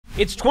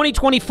It's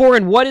 2024,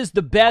 and what is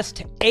the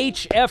best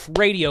HF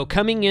radio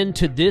coming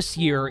into this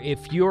year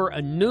if you're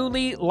a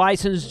newly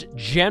licensed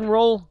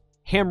general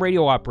ham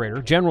radio operator?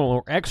 General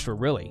or extra,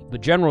 really. But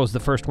general is the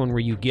first one where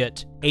you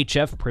get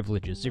HF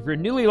privileges. If you're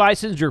newly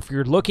licensed or if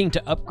you're looking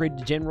to upgrade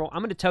to general, I'm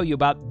going to tell you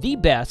about the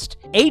best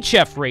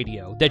HF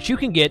radio that you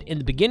can get in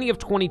the beginning of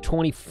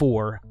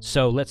 2024.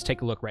 So let's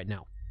take a look right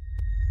now.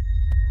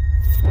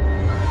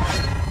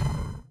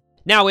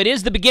 Now, it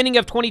is the beginning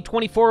of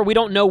 2024. We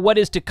don't know what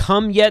is to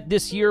come yet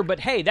this year, but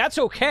hey, that's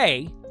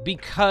okay,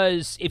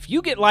 because if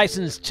you get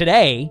licensed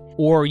today,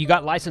 or you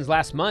got licensed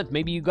last month,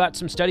 maybe you got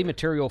some study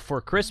material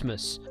for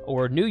Christmas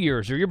or New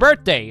Year's or your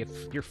birthday,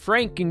 if you're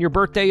Frank and your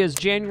birthday is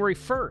January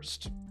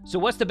 1st. So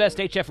what's the best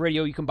HF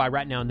radio you can buy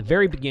right now in the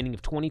very beginning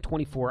of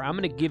 2024? I'm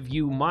going to give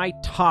you my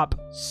top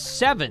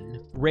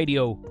 7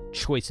 radio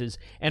choices,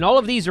 and all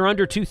of these are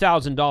under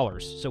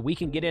 $2,000. So we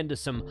can get into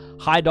some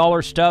high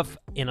dollar stuff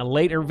in a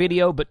later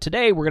video, but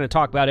today we're going to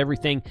talk about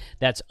everything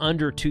that's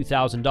under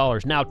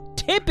 $2,000. Now,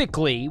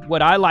 typically,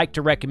 what I like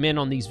to recommend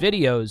on these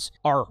videos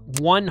are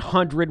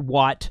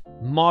 100-watt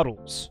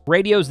models.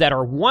 Radios that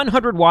are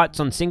 100 watts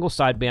on single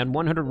sideband,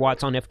 100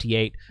 watts on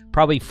FT8,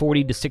 probably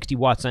 40 to 60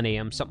 watts on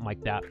AM, something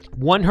like that.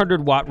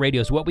 100-watt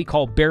radios, what we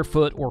call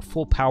barefoot or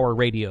full power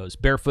radios.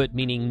 Barefoot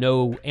meaning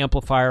no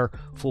amplifier,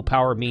 full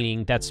power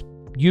meaning that's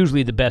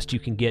usually the best you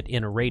can get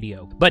in a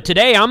radio. But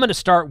today I'm going to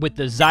start with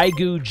the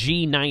Xiegu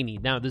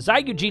G90. Now, the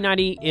Xiegu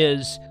G90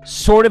 is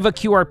sort of a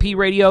QRP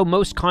radio.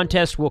 Most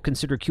contests will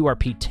consider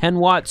QRP 10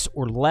 watts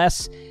or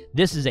less.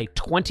 This is a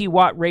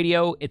 20-watt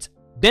radio. It's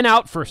been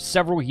out for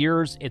several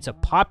years. It's a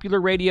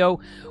popular radio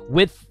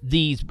with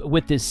this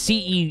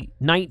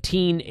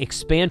CE19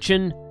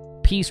 expansion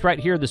piece right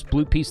here, this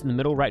blue piece in the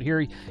middle right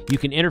here. You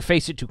can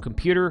interface it to a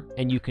computer,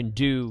 and you can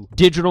do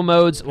digital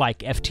modes like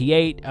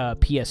FT8,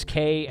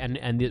 PSK,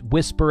 and the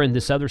Whisper and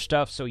this other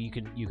stuff. So you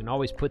can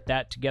always put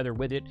that together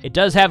with it. It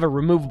does have a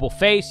removable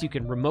face. You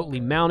can remotely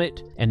mount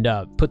it and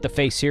put the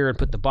face here and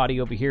put the body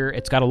over here.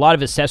 It's got a lot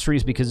of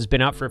accessories because it's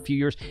been out for a few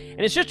years,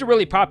 and it's just a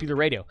really popular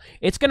radio.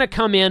 It's going to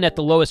come in at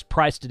the lowest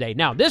price today.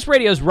 Now, this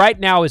radio right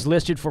now is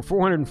listed for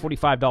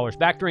 $445.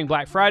 Back during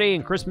Black Friday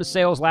and Christmas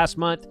sales last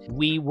month,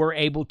 we were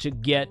able to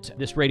get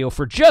this radio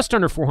for just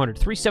under $400,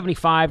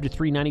 $375 to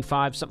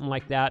 $395, something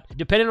like that.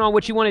 Depending on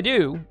what you want to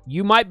do,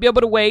 you might be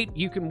able to wait.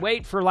 You can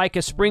wait for like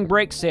a spring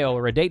break sale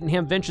or a Dayton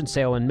Hamvention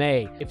sale in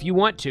May if you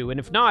want to. And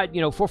if not,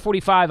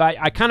 $445,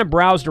 I kind of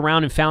browsed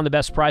around and found the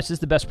best price. This is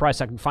the best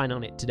price I can find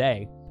on it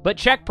today. But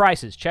check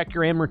prices. Check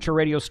your amateur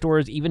radio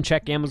stores. Even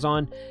check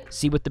Amazon.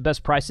 See what the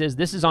best price is.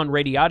 This is on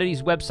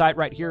Radiodity's website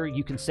right here.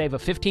 You can save a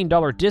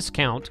 $15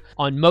 discount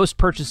on most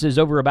purchases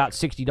over about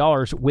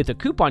 $60 with a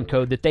coupon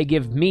code that they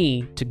give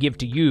me to give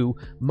to you,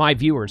 my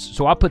viewers.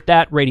 So I'll put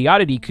that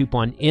Radiodity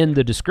coupon in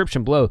the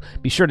description below.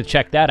 Be sure to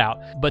check that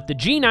out. But the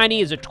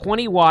G90 is a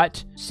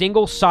 20-watt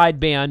single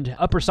sideband,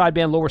 upper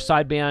sideband, lower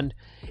sideband,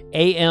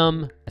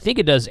 AM, I think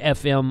it does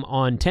FM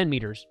on 10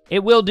 meters.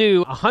 It will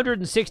do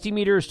 160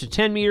 meters to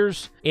 10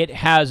 meters. It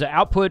has an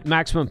output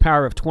maximum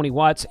power of 20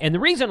 watts. And the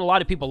reason a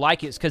lot of people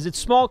like it is because it's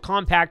small,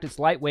 compact, it's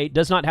lightweight,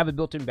 does not have a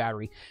built-in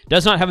battery,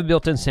 does not have a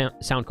built-in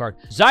sound card.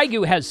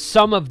 Xiegu has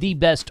some of the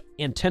best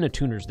antenna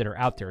tuners that are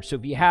out there. So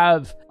if you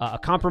have a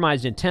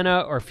compromised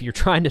antenna, or if you're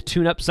trying to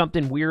tune up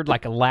something weird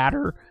like a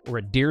ladder or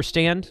a deer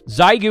stand,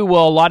 Xiegu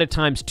will a lot of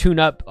times tune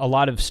up a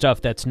lot of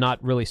stuff that's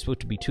not really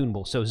supposed to be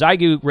tunable. So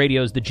Xiegu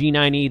radios, the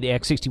G90, the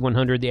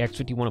X6100, the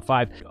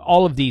X5105,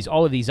 all of these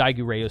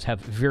Xiegu radios have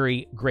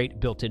very great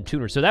built-in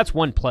tuners. So that's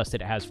one plus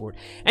that it has for it.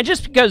 And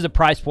just because of the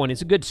price point,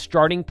 it's a good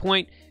starting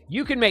point.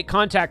 You can make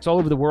contacts all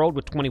over the world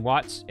with 20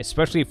 watts,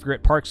 especially if you're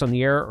at Parks on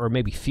the Air or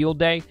maybe field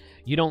day.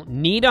 You don't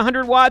need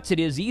 100 watts. It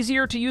is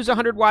easier to use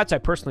 100 watts. I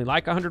personally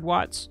like 100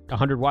 watts.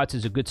 100 watts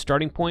is a good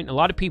starting point. A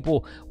lot of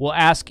people will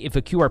ask if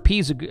a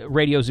QRP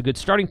radio is a good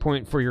starting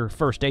point for your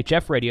first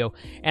HF radio.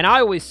 And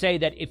I always say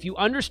that if you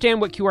understand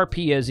what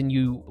QRP is and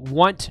you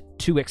want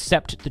to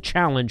accept the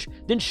challenge,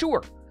 then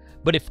sure.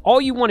 But if all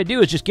you want to do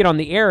is just get on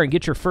the air and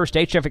get your first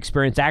HF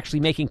experience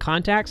actually making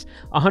contacts,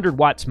 100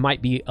 watts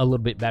might be a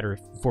little bit better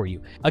for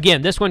you.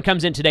 Again, this one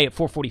comes in today at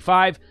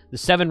 $445. The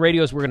 7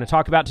 radios we're going to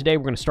talk about today,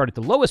 we're going to start at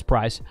the lowest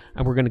price,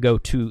 and we're going to go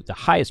to the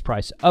highest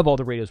price of all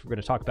the radios we're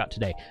going to talk about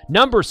today.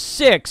 Number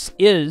 6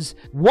 is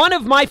one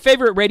of my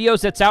favorite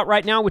radios that's out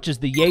right now, which is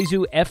the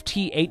Yaesu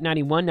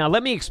FT891. Now,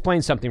 let me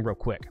explain something real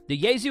quick. The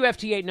Yaesu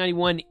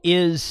FT891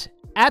 is,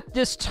 at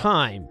this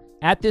time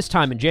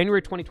in January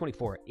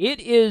 2024, it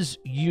is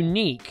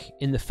unique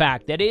in the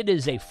fact that it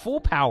is a full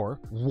power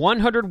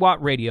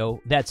 100-watt radio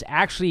that's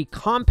actually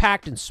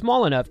compact and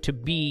small enough to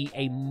be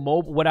a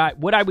mobile, what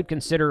I would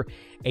consider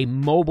a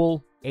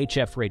mobile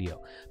HF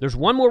radio. There's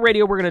one more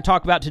radio we're going to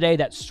talk about today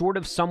that sort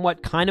of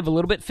somewhat kind of a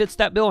little bit fits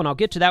that bill, and I'll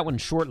get to that one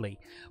shortly.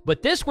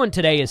 But this one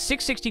today is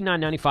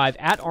 $669.95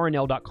 at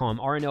RNL.com.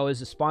 RNL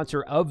is a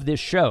sponsor of this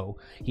show.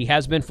 He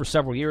has been for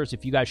several years.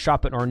 If you guys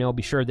shop at RNL,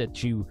 be sure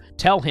that you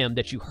tell him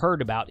that you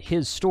heard about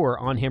his store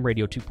on Ham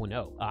Radio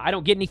 2.0. I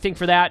don't get anything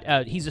for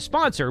that. He's a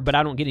sponsor, but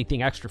I don't get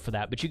anything extra for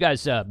that. But you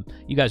guys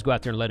go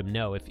out there and let him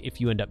know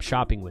if you end up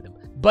shopping with him.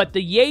 But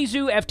the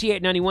Yaesu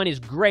FT891 is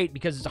great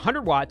because it's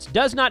 100 watts,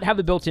 does not have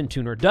a built-in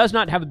tuner, does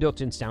not have a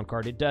built-in sound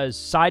card. It does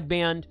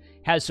sideband,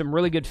 has some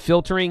really good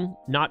filtering,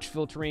 notch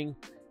filtering,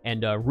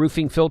 and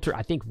roofing filter.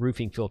 I think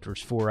roofing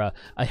filters for,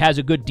 it has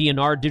a good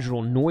DNR,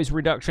 digital noise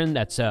reduction,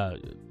 that's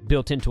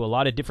built into a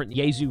lot of different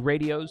Yaesu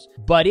radios.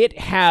 But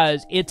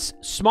it's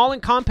small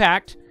and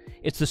compact.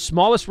 It's the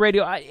smallest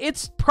radio.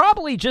 It's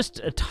probably just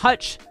a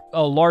touch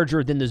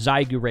larger than the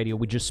Xiegu radio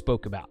we just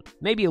spoke about.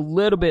 Maybe a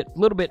little bit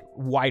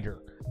wider.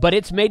 But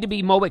it's made to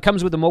be mobile. It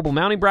comes with a mobile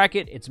mounting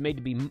bracket. It's made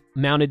to be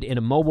mounted in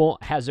a mobile.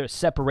 Has a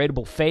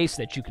separatable face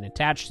that you can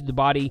attach to the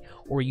body,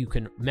 or you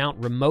can mount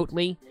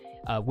remotely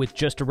with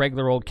just a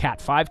regular old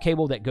Cat5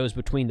 cable that goes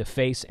between the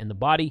face and the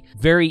body.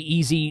 Very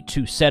easy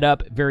to set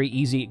up. Very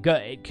easy.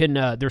 It can.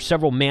 There's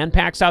several man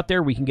packs out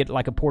there. We can get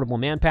like a portable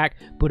man pack,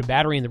 put a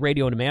battery in the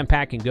radio in a man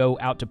pack, and go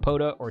out to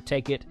POTA, or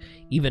take it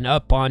even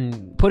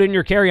put it in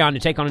your carry-on to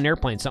take on an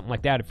airplane, something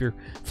like that, if you're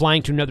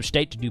flying to another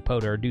state to do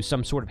POTA or do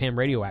some sort of ham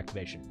radio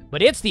activation.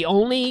 But it's the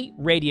only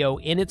radio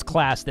in its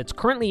class that's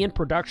currently in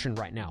production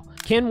right now.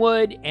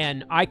 Kenwood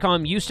and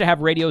ICOM used to have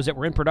radios that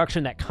were in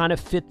production that kind of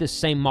fit this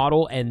same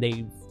model,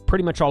 and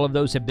pretty much all of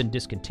those have been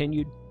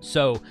discontinued.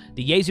 So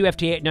the Yaesu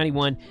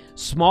FT891,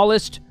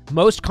 smallest,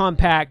 most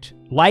compact,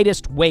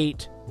 lightest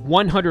weight,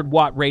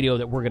 100-watt radio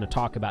that we're going to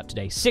talk about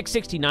today.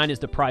 $669 is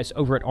the price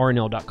over at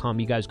RNL.com.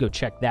 You guys go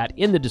check that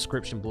in the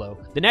description below.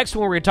 The next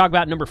one we're going to talk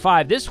about, number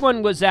 5. This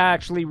one was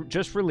actually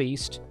just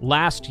released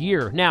last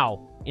year.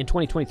 Now, in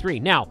 2023.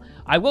 Now,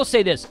 I will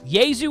say this.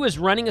 Yaesu is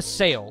running a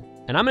sale,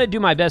 and I'm going to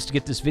do my best to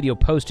get this video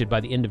posted by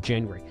the end of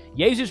January.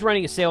 Yaesu's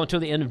running a sale until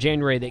the end of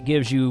January that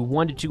gives you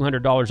 $100 to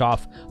 $200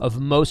 off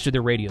of most of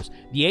their radios.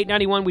 The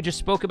 891 we just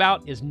spoke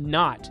about is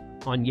not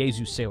on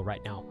Yaesu's sale right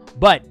now.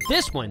 But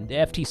this one, the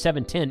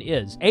FT710,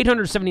 is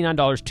 $879.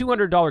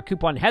 $200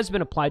 coupon has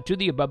been applied to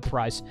the above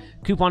price.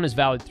 Coupon is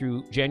valid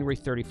through January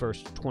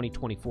 31st,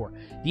 2024.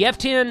 The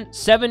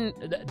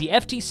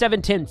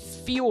FT710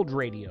 field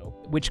radio,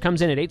 which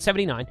comes in at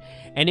 $879,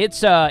 and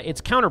its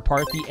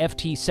counterpart, the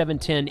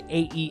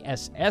FT710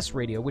 AESS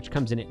radio, which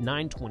comes in at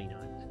 $929.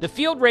 The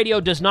field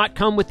radio does not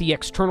come with the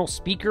external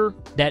speaker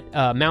that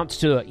mounts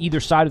to either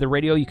side of the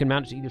radio. You can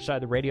mount it to either side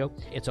of the radio.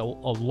 It's a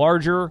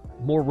larger,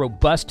 more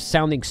robust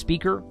sounding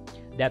speaker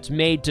that's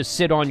made to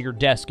sit on your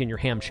desk in your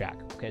ham shack.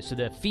 Okay, so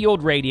the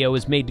field radio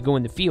is made to go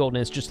in the field,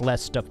 and it's just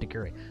less stuff to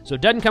carry. So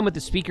it doesn't come with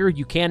the speaker.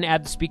 You can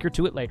add the speaker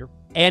to it later.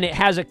 And it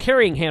has a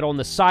carrying handle on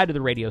the side of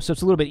the radio, so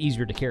it's a little bit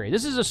easier to carry.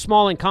 This is a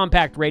small and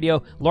compact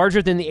radio,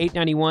 larger than the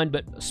 891,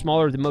 but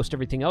smaller than most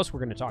everything else we're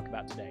going to talk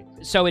about today.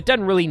 So it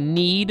doesn't really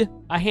need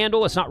a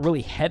handle. It's not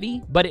really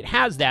heavy, but it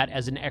has that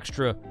as an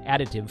extra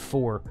additive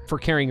for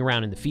carrying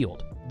around in the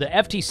field. The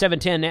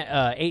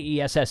FT710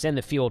 AESS and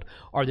the field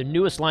are the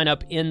newest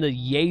lineup in the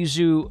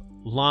Yaesu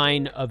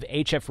line of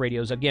HF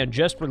radios, again,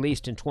 just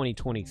released in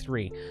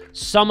 2023.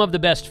 Some of the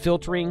best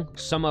filtering,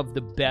 some of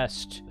the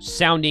best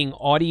sounding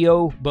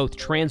audio, both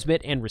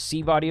transmit and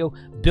receive audio,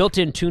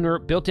 built-in tuner,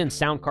 built-in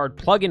sound card,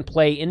 plug and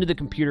play into the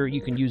computer.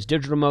 You can use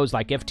digital modes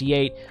like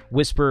FT8,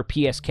 Whisper,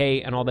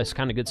 PSK, and all this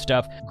kind of good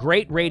stuff.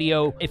 Great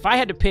radio. If I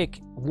had to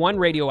pick one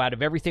radio out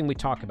of everything we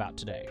talk about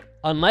today,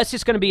 unless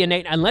it's going to be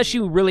unless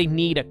you really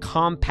need a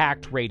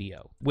compact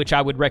radio, which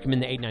I would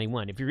recommend the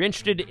 891. If you're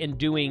interested in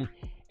doing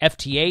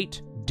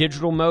FT8,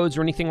 digital modes,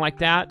 or anything like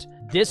that,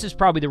 this is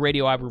probably the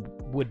radio I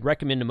would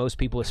recommend to most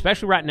people,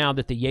 especially right now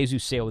that the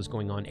Yaesu sale is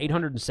going on,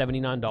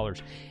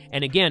 $879.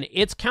 And again,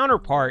 its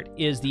counterpart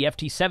is the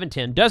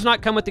FT710. Does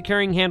not come with the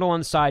carrying handle on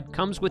the side,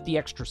 comes with the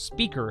extra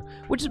speaker,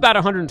 which is about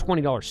a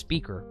 $120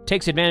 speaker.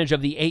 Takes advantage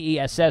of the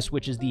AESS,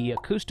 which is the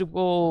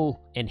Acoustical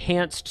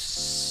Enhanced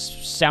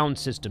Sound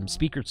System,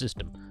 speaker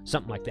system,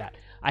 something like that.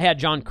 I had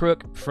John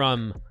Crook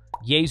from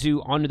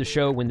Yaesu onto the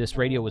show when this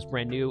radio was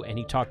brand new, and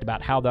he talked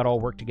about how that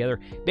all worked together.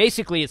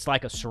 Basically, it's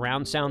like a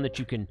surround sound that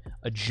you can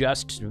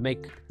adjust to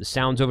make the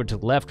sounds over to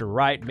the left or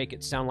right, make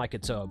it sound like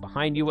it's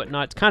behind you,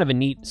 whatnot. It's kind of a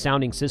neat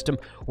sounding system.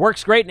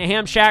 Works great in a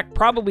ham shack,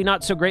 probably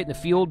not so great in the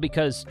field,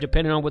 because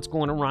depending on what's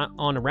going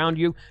on around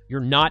you, you're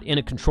not in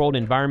a controlled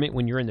environment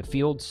when you're in the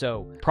field,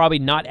 so probably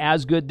not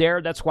as good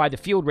there. That's why the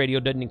field radio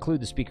doesn't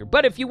include the speaker.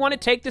 But if you want to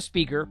take the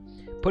speaker,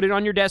 put it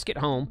on your desk at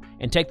home,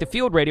 and take the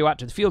field radio out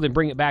to the field and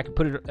bring it back and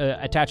put it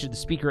attach it to the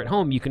speaker at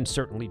home, you can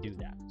certainly do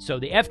that. So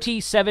the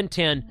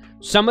FT710,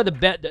 some of the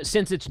best,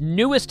 since its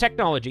newest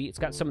technology, it's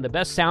got some of the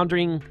best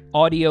sounding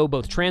audio,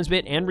 both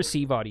transmit and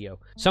receive audio,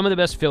 some of the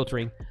best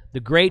filtering, The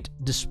great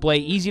display,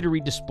 easy to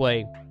read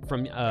display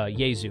from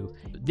Yaesu.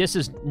 This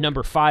is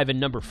number 5 and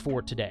number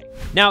 4 today.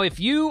 Now, if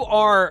you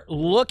are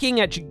looking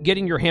at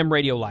getting your ham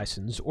radio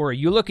license, or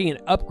you're looking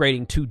at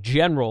upgrading to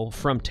general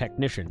from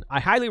technician,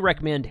 I highly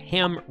recommend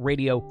Ham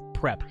Radio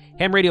Prep.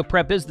 Ham Radio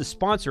Prep is the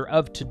sponsor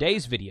of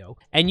today's video,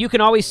 and you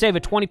can always save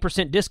a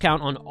 20%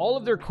 discount on all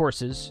of their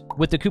courses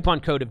with the coupon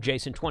code of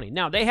Jason20.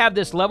 Now, they have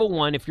this level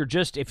 1. If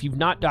you've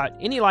not got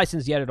any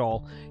license yet at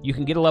all, you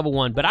can get a level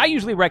 1, but I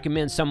usually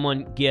recommend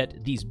someone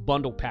get these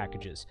bundle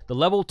packages. The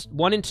level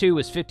 1 and 2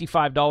 is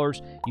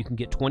 $55. You can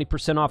get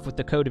 20% off with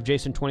the code of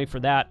Jason20 for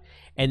that.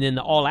 And then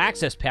the All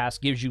Access Pass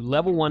gives you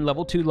level 1,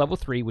 level 2, level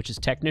 3, which is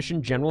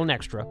Technician, General, and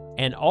Extra,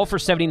 and all for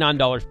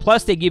 $79.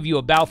 Plus, they give you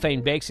a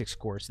Baofeng Basics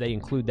course. They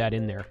include that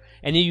in there.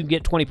 And then you can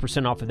get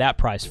 20% off of that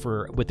price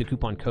with the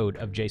coupon code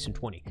of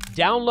Jason20.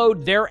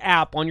 Download their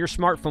app on your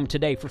smartphone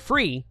today for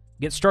free.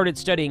 Get started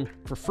studying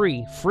for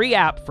free. Free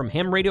app from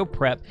Ham Radio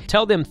Prep.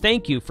 Tell them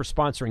thank you for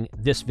sponsoring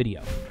this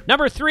video.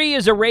 Number 3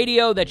 is a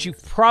radio that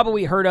you've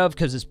probably heard of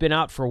because it's been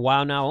out for a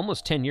while now,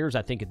 almost 10 years,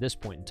 I think, at this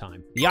point in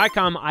time. The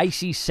ICOM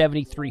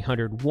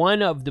IC7300,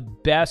 one of the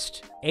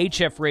best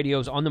HF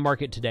radios on the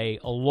market today.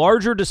 A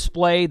larger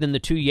display than the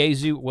 2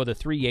 Yaesu, well, the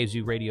 3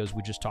 Yaesu radios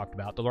we just talked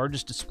about. The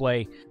largest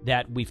display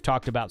that we've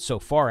talked about so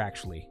far,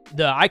 actually.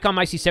 The ICOM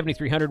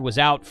IC7300 was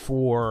out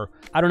for,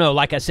 I don't know,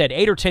 like I said,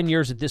 8 or 10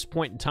 years at this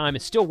point in time.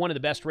 It's still one of the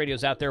best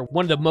radios out there,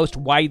 one of the most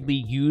widely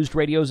used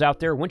radios out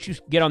there. Once you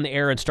get on the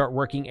air and start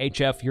working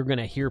HF, you're going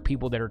to hear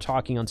people that are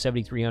talking on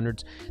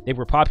 7300s. They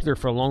were popular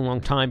for a long,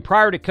 long time.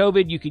 Prior to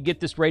COVID, you could get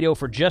this radio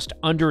for just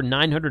under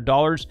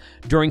 $900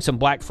 during some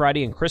Black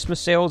Friday and Christmas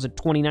sales in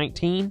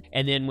 2019.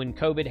 And then when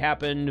COVID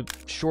happened,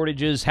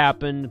 shortages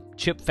happened,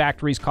 chip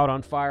factories caught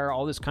on fire,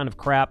 all this kind of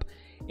crap.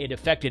 It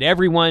affected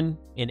everyone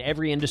in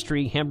every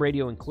industry, ham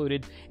radio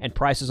included, and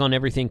prices on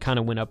everything kind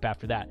of went up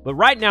after that. But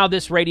right now,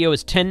 this radio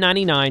is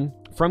 $1099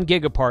 from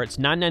Gigaparts,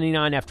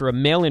 $999 after a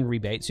mail-in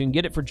rebate, so you can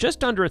get it for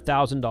just under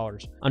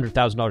 $1,000, under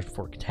 $1,000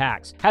 before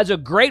tax. Has a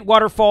great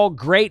waterfall,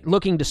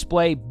 great-looking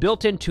display,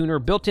 built-in tuner,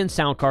 built-in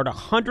sound card,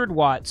 100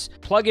 watts,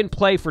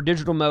 plug-and-play for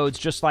digital modes,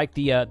 just like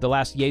the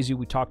last Yaesu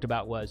we talked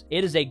about was.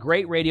 It is a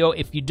great radio.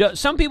 If you do,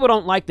 some people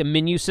don't like the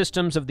menu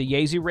systems of the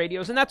Yaesu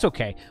radios, and that's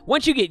okay.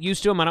 Once you get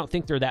used to them, I don't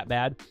think they're that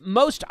bad.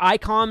 Most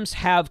ICOMs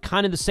have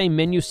kind of the same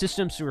menu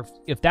system, so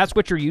if that's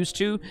what you're used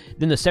to,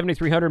 then the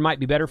 7300 might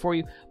be better for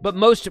you. But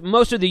most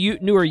of the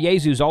newer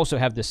Yaesus also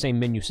have the same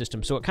menu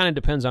system, so it kind of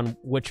depends on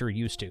what you're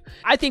used to.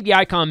 I think the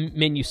ICOM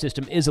menu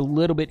system is a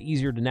little bit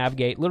easier to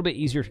navigate, a little bit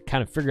easier to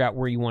kind of figure out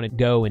where you want to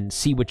go and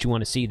see what you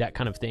want to see, that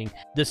kind of thing.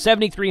 The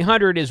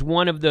 7300 is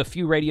one of the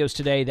few radios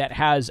today that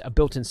has a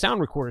built-in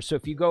sound recorder, so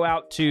if you go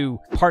out to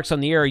Parks on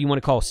the Air, you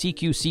want to call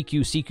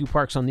CQ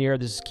Parks on the Air.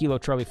 This is Kilo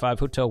Charlie 5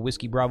 Hotel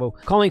Whiskey Bravo.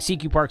 Calling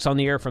CQ Parks on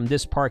the Air from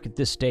this park at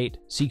this state,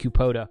 CQ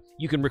POTA.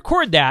 You can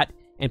record that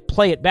and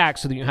play it back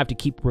so that you don't have to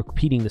keep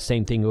repeating the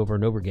same thing over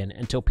and over again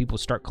until people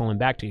start calling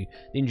back to you.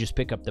 Then you just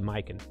pick up the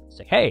mic and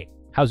say, hey,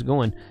 how's it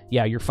going?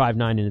 Yeah, you're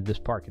 5'9" into this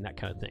park and that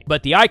kind of thing.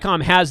 But the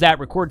ICOM has that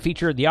record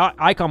feature. The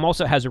ICOM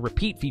also has a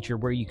repeat feature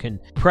where you can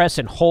press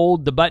and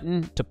hold the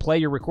button to play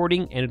your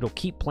recording, and it'll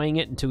keep playing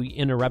it until you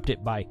interrupt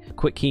it by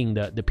quick keying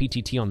the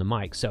PTT on the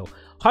mic. So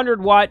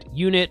 100-watt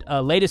unit,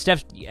 latest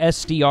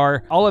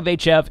SDR, all of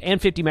HF, and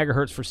 50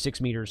 megahertz for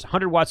 6 meters.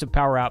 100 watts of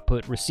power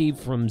output, received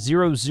from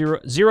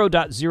 0.030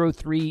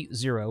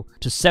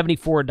 to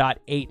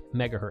 74.8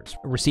 megahertz.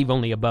 Receive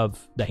only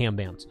above the ham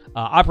bands.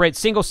 Operates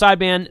single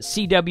sideband,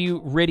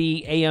 CW,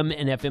 RTTY, AM,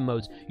 and FM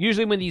modes.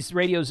 Usually when these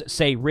radios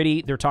say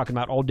RTTY, they're talking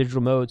about all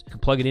digital modes. You can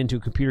plug it into a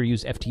computer,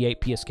 use FT8,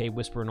 PSK,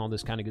 Whisper, and all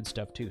this kind of good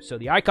stuff too. So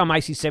the ICOM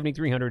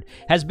IC7300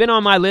 has been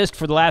on my list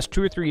for the last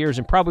 2 or 3 years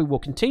and probably will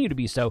continue to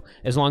be so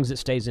as long as it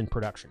stays in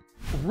production.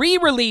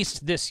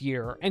 Re-released this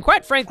year, and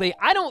quite frankly,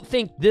 I don't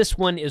think this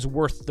one is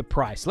worth the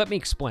price. Let me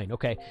explain,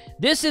 okay?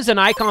 This is an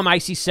ICOM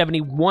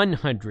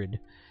IC7100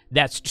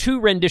 that's 2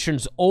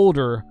 renditions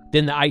older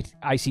than the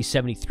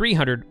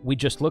IC7300 we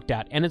just looked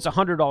at, and it's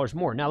 $100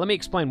 more. Now, let me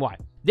explain why.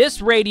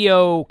 This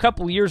radio, a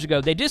couple years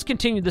ago, they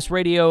discontinued this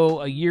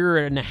radio a year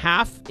and a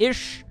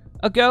half-ish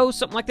ago,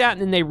 something like that,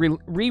 and then they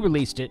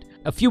re-released it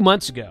a few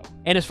months ago.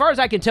 And as far as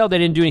I can tell, they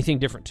didn't do anything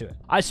different to it.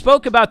 I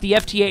spoke about the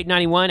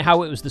FT891,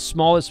 how it was the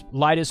smallest,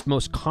 lightest,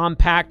 most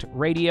compact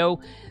radio.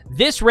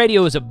 This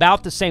radio is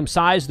about the same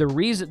size.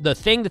 The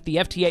thing that the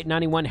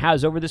FT891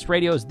 has over this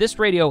radio is this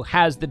radio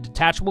has the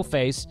detachable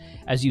face,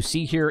 as you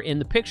see here in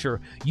the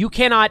picture. You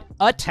cannot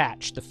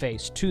attach the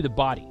face to the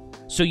body.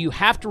 So you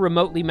have to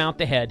remotely mount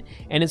the head,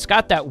 and it's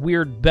got that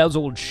weird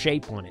bezeled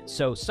shape on it.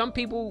 So some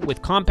people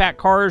with compact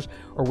cars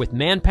or with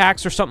man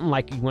packs or something,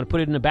 like you want to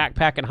put it in a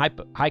backpack and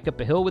hike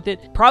up a hill with it,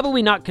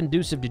 probably not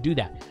conducive to do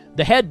that.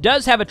 The head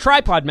does have a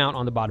tripod mount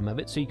on the bottom of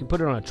it, so you can put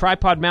it on a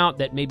tripod mount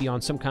that may be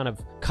on some kind of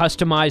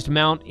customized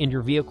mount in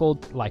your vehicle,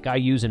 like I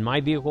use in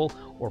my vehicle,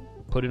 or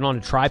put it on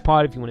a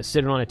tripod. If you want to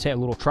sit it on a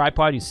little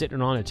tripod, you sit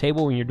it on a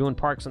table when you're doing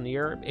Parks on the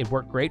Air. It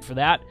worked great for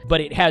that.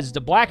 But it has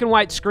the black and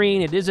white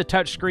screen. It is a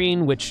touch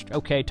screen, which,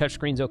 okay, touch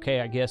screen's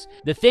okay, I guess.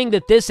 The thing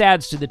that this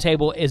adds to the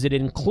table is it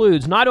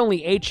includes not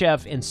only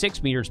HF and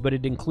 6 meters, but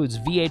it includes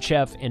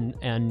VHF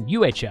and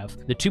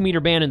UHF, the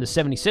 2-meter band and the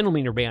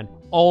 70-centimeter band,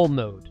 all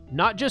mode.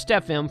 Not just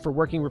FM for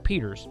working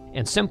repeaters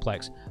and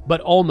simplex,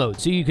 but all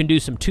mode. So you can do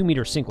some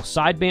 2-meter single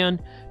sideband,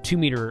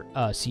 2-meter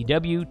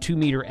CW,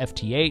 2-meter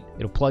FT8.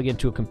 It'll plug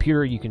into a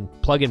computer. You can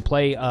plug and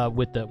play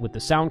with the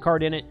sound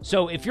card in it.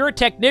 So if you're a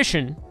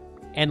technician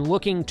and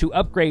looking to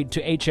upgrade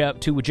to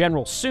HF to a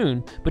general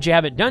soon, but you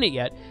haven't done it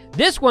yet,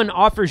 this one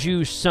offers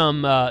you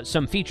some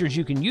features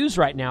you can use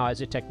right now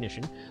as a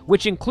technician,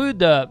 which include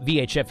the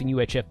VHF and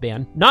UHF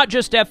band, not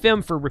just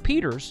FM for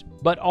repeaters,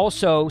 but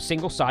also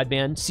single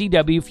sideband,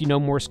 CW if you know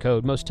Morse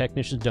code. Most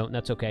technicians don't,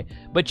 that's okay.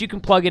 But you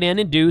can plug it in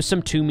and do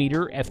some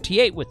 2-meter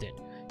FT8 with it.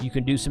 You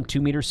can do some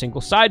 2-meter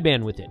single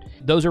sideband with it.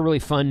 Those are really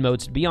fun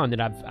modes to be on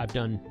that I've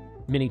done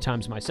many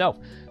times myself.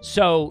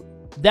 So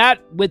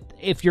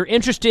if you're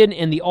interested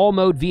in the all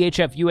mode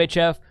VHF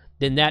UHF,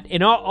 then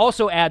it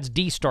also adds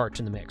D-Star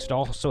to the mix. It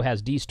also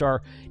has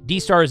D-Star.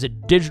 D-Star is a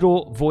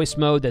digital voice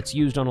mode that's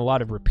used on a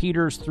lot of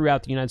repeaters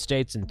throughout the United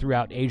States and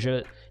throughout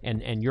Asia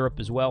and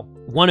Europe as well.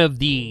 One of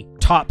the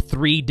top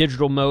 3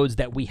 digital modes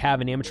that we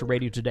have in amateur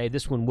radio today,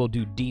 this one will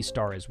do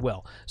D-Star as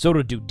well. So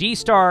it'll do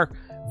D-Star,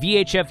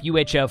 VHF,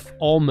 UHF,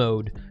 all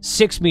mode,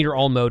 6-meter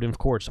all mode, and of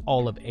course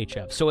all of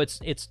HF. So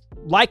it's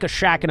like a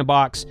shack in a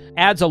box,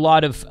 adds a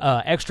lot of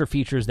extra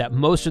features that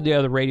most of the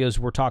other radios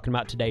we're talking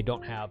about today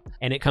don't have,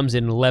 and it comes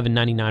in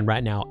 $11.99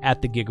 right now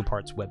at the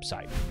Gigaparts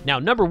website. Now,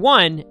 number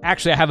 1,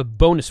 actually I have a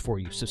bonus for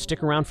you, so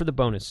stick around for the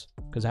bonus,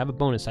 because I have a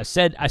bonus. I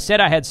said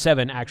I had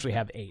 7, I actually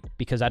have 8,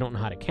 because I don't know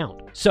how to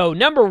count. So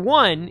number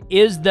 1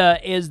 is the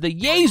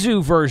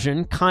Yaesu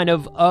version kind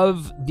of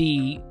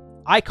the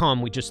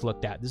ICOM we just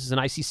looked at. This is an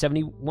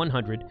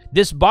IC7100.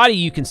 This body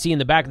you can see in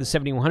the back of the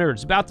 7100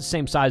 is about the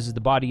same size as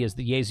the body as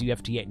the Yaesu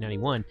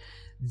FT891.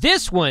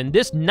 This one,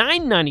 this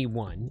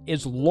 991,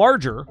 is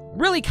larger,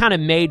 really kind of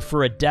made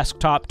for a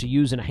desktop to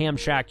use in a ham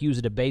shack, use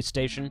at a base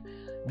station.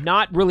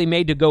 Not really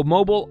made to go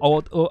mobile,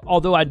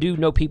 although I do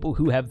know people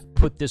who have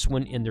put this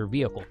one in their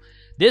vehicle.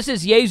 This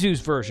is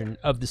Yaesu's version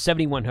of the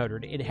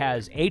 7100. It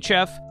has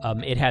HF,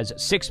 it has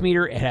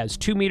 6-meter, it has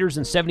 2 meters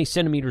and 70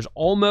 centimeters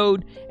all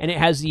mode, and it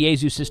has the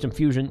Yaesu System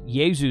Fusion,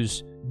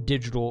 Yaesu's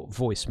digital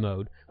voice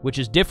mode, which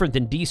is different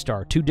than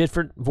D-Star. 2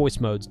 different voice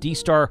modes.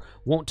 D-Star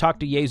won't talk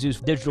to Yaesu's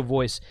digital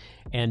voice,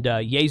 and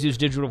Yaesu's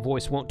digital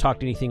voice won't talk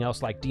to anything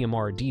else like DMR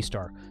or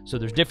D-Star. So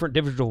there's different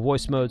digital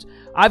voice modes.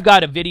 I've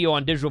got a video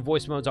on digital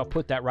voice modes. I'll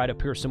put that right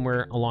up here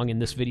somewhere along in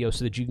this video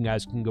so that you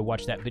guys can go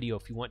watch that video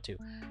if you want to.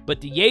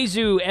 But the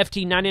Yaesu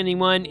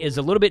FT991 is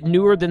a little bit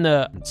newer than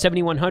the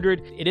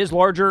 7100. It is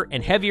larger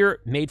and heavier,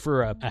 made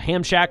for a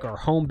ham shack or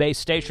home base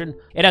station.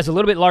 It has a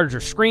little bit larger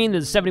screen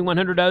than the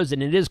 7100 does,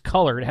 and it is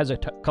color. It has a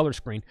color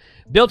screen.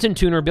 Built-in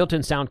tuner,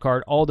 built-in sound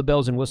card, all the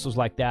bells and whistles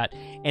like that,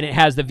 and it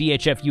has the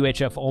VHF,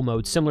 UHF all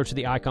mode, similar to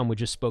the ICOM we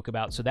just spoke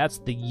about. So that's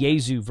the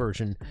Yaesu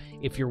version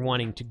if you're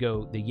wanting to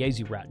go the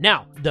Yaesu route.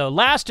 Now, the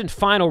last and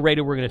final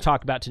radio we're going to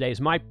talk about today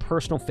is my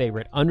personal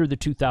favorite under the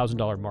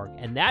 $2,000 mark,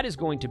 and that is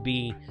going to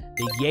be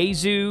the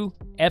Yaesu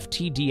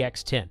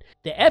FTDX10.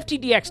 The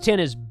FTDX10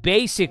 is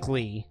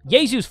basically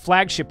Yaesu's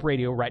flagship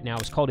radio right now.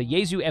 It's called a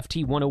Yaesu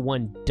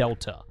FT101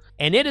 Delta.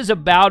 And it is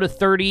about a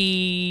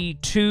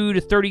 $3,200 to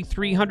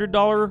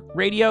 $3,300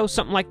 radio,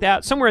 something like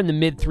that, somewhere in the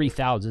mid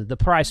 3,000s. The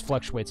price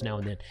fluctuates now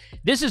and then.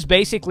 This is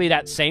basically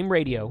that same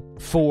radio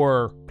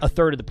for a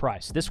third of the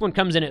price. This one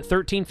comes in at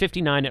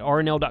 $13.59 at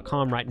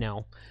rnl.com right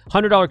now.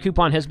 $100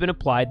 coupon has been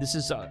applied. This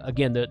is,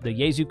 again, the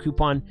Yaesu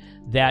coupon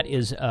that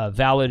is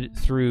valid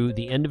through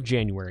the end of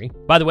January.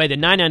 By the way, the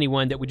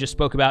 991 that we just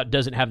spoke about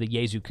doesn't have the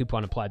Yaesu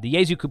coupon applied. The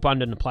Yaesu coupon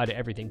doesn't apply to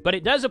everything, but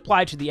it does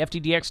apply to the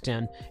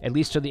FTDX10, at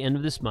least till the end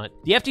of this month.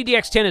 The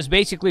FTDX10 is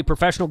basically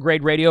professional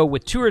grade radio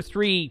with 2 or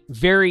 3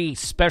 very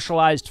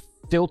specialized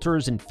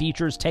filters and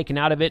features taken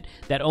out of it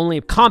that only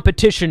a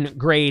competition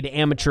grade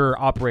amateur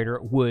operator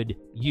would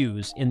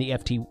use in the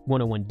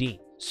FT101D.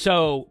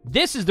 So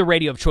this is the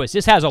radio of choice.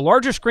 This has a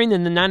larger screen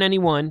than the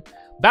 991,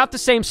 about the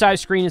same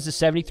size screen as the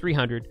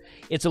 7300.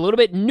 It's a little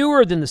bit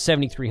newer than the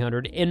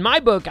 7300. In my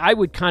book, I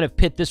would kind of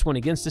pit this one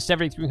against the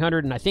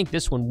 7300, and I think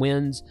this one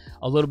wins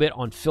a little bit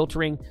on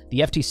filtering. The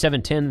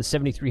FT710 and the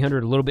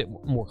 7300 a little bit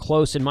more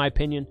close, in my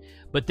opinion.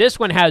 But this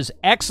one has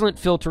excellent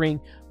filtering,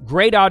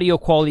 great audio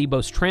quality,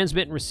 both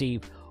transmit and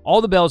receive, all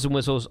the bells and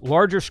whistles,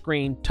 larger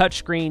screen, touch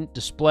screen,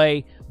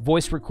 display,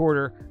 voice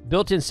recorder,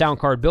 built-in sound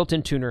card,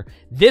 built-in tuner.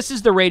 This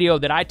is the radio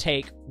that I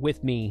take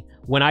with me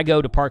when I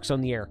go to Parks on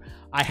the Air.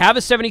 I have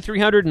a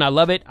 7300 and I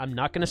love it. I'm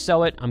not going to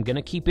sell it. I'm going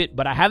to keep it,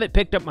 but I haven't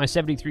picked up my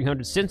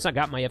 7300 since I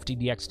got my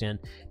FTDX10.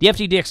 The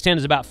FTDX10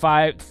 is about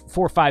 4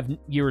 or 5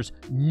 years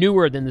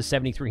newer than the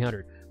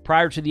 7300.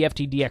 Prior to the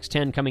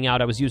FTDX10 coming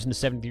out, I was using the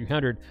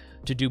 7300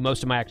 to do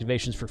most of my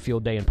activations for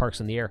Field Day and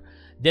Parks on the Air.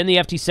 Then the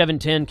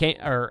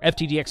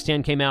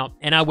FTDX10 came out,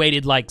 and I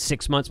waited like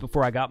 6 months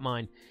before I got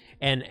mine.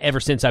 And ever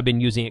since I've been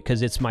using it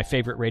because it's my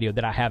favorite radio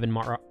that I have in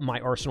my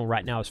arsenal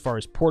right now as far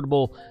as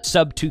portable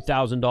sub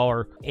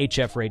 $2,000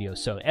 HF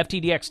radios. So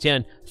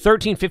FTDX10,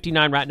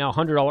 $13.59 right now,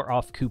 $100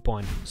 off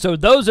coupon. So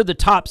those are the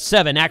top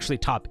 7, actually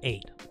top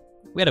 8.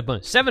 We had a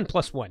bonus, 7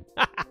 plus 1.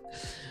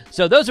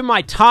 So those are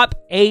my top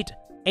 8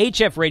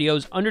 HF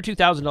radios under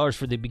 $2,000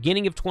 for the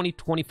beginning of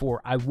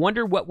 2024. I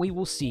wonder what we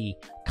will see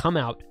come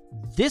out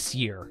this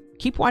year.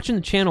 Keep watching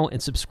the channel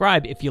and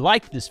subscribe if you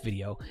liked this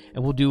video,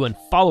 and we'll do a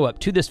follow-up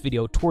to this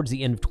video towards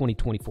the end of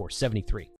 2024, 73.